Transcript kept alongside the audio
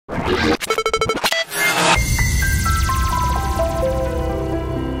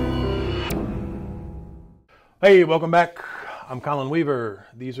Hey, welcome back. I'm Colin Weaver.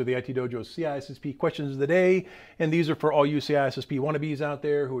 These are the IT Dojo CISSP questions of the day, and these are for all you CISSP wannabes out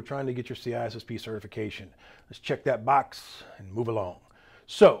there who are trying to get your CISSP certification. Let's check that box and move along.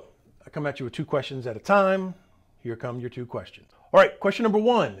 So, I come at you with two questions at a time. Here come your two questions. All right, question number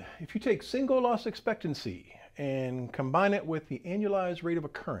one. If you take single loss expectancy and combine it with the annualized rate of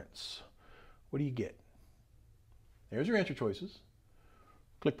occurrence, what do you get? There's your answer choices.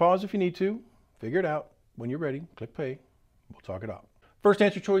 Click pause if you need to. Figure it out. When you're ready, click pay. We'll talk it out. First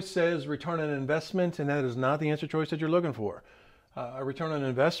answer choice says return on investment, and that is not the answer choice that you're looking for. A return on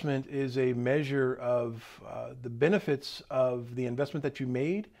investment is a measure of the benefits of the investment that you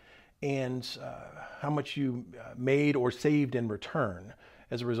made and how much you made or saved in return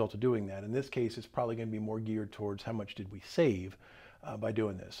as a result of doing that. In this case, it's probably going to be more geared towards how much did we save by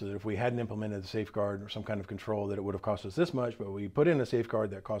doing this. So that if we hadn't implemented a safeguard or some kind of control, that it would have cost us this much, but we put in a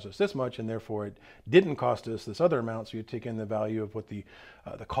safeguard that cost us this much, and therefore it didn't cost us this other amount. So you take in the value of what the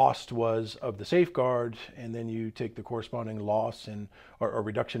cost was of the safeguard, and then you take the corresponding loss or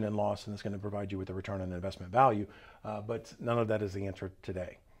reduction in loss, and it's going to provide you with a return on investment value. But none of that is the answer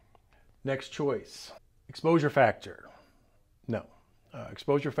today. Next choice, exposure factor. No,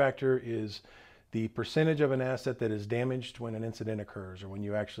 exposure factor is the percentage of an asset that is damaged when an incident occurs or when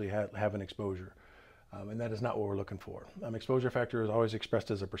you actually have an exposure. And that is not what we're looking for. Exposure factor is always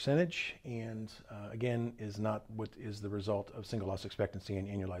expressed as a percentage, and again, is not what is the result of single loss expectancy and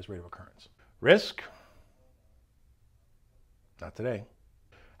annualized rate of occurrence. Risk? Not today.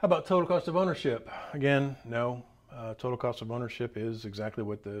 How about total cost of ownership? Again, no. Total cost of ownership is exactly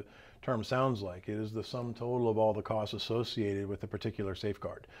what the term sounds like. It is the sum total of all the costs associated with a particular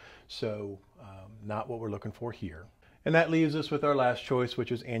safeguard. So not what we're looking for here. And that leaves us with our last choice,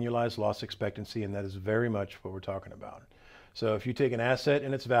 which is annualized loss expectancy, and that is very much what we're talking about. So if you take an asset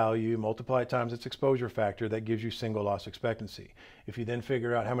and its value, multiply it times its exposure factor, that gives you single loss expectancy. If you then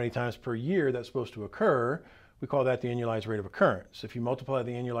figure out how many times per year that's supposed to occur, we call that the annualized rate of occurrence. If you multiply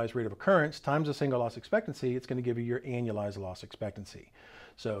the annualized rate of occurrence times the single loss expectancy, it's going to give you your annualized loss expectancy.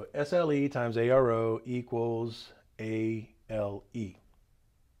 So SLE times ARO equals ALE.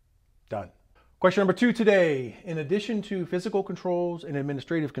 Done. Question number two today. In addition to physical controls and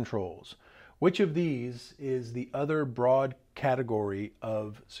administrative controls, which of these is the other broad category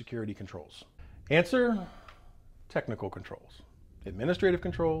of security controls? Answer, technical controls. Administrative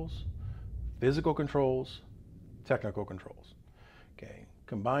controls, physical controls, technical controls. Okay,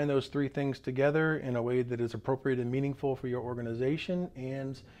 combine those three things together in a way that is appropriate and meaningful for your organization,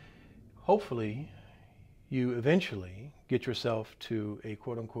 and hopefully you eventually get yourself to a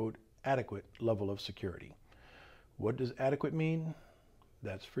quote-unquote adequate level of security. What does adequate mean?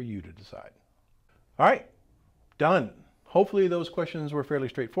 That's for you to decide. All right, done. Hopefully those questions were fairly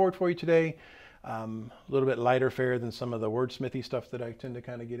straightforward for you today. A little bit lighter fare than some of the wordsmithy stuff that I tend to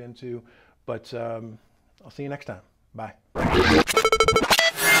kind of get into, but I'll see you next time. Bye.